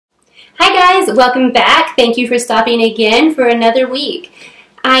Hi guys, welcome back. Thank you for stopping again for another week.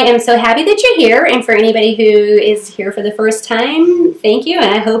 I am so happy that you're here, and for anybody who is here for the first time, thank you,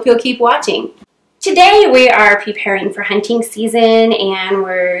 and I hope you'll keep watching. Today we are preparing for hunting season, and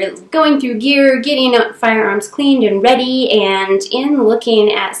we're going through gear, getting firearms cleaned and ready, and in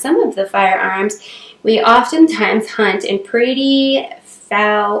looking at some of the firearms, we oftentimes hunt in pretty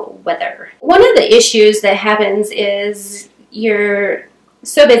foul weather. One of the issues that happens is you're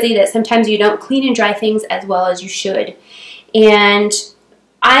so busy that sometimes you don't clean and dry things as well as you should. And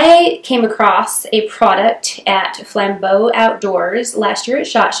I came across a product at Flambeau Outdoors last year at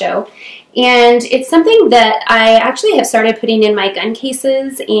SHOT Show, and it's something that I actually have started putting in my gun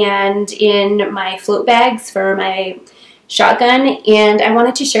cases and in my float bags for my shotgun, and I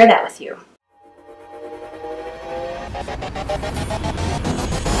wanted to share that with you.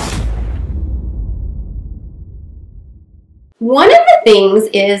 One of the things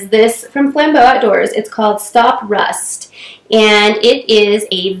is this from Flambeau Outdoors. It's called Stop Rust, and it is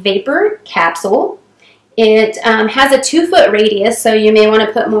a vapor capsule. It has a 2-foot radius, so you may want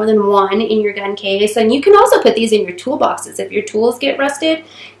to put more than one in your gun case, and you can also put these in your toolboxes. If your tools get rusted,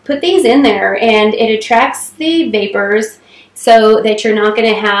 put these in there, and it attracts the vapors so that you're not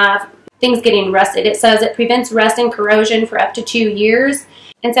going to have things getting rusted. It says it prevents rust and corrosion for up to 2 years,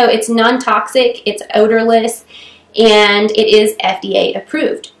 and so it's non-toxic, it's odorless, and it is FDA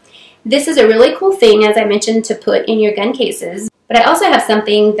approved. This is a really cool thing, as I mentioned, to put in your gun cases, but I also have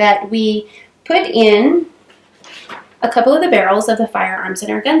something that we put in a couple of the barrels of the firearms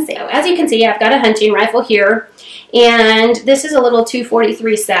in our gun safe. So as you can see, I've got a hunting rifle here, and this is a little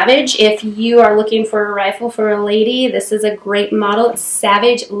 243 Savage. If you are looking for a rifle for a lady, this is a great model. It's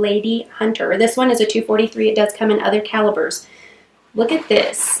Savage Lady Hunter. This one is a 243. It does come in other calibers. Look at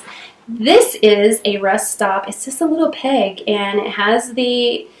this. This is a rust stop. It's just a little peg, and it has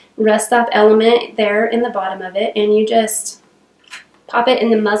the rust stop element there in the bottom of it, and you just pop it in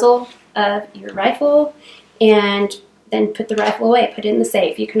the muzzle of your rifle and then put the rifle away, put it in the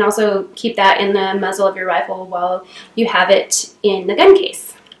safe. You can also keep that in the muzzle of your rifle while you have it in the gun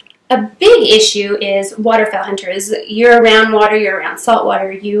case. A big issue is waterfowl hunters. You're around water, you're around salt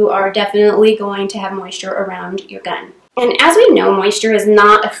water, you are definitely going to have moisture around your gun. And as we know, moisture is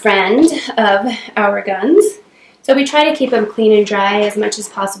not a friend of our guns, so we try to keep them clean and dry as much as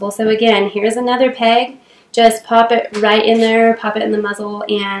possible. So again, here's another peg. Just pop it right in there, pop it in the muzzle,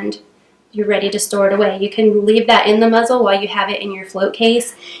 and you're ready to store it away. You can leave that in the muzzle while you have it in your float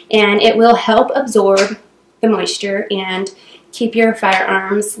case, and it will help absorb the moisture and keep your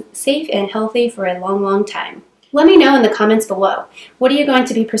firearms safe and healthy for a long, long time. Let me know in the comments below. What are you going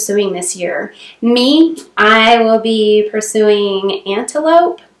to be pursuing this year? Me, I will be pursuing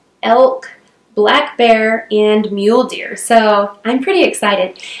antelope, elk, black bear, and mule deer. So I'm pretty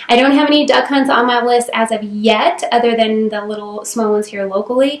excited. I don't have any duck hunts on my list as of yet, other than the little small ones here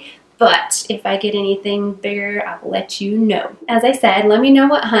locally. But if I get anything bigger, I'll let you know. As I said, let me know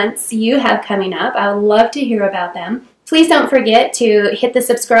what hunts you have coming up. I would love to hear about them. Please don't forget to hit the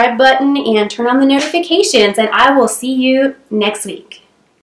subscribe button and turn on the notifications, and I will see you next week.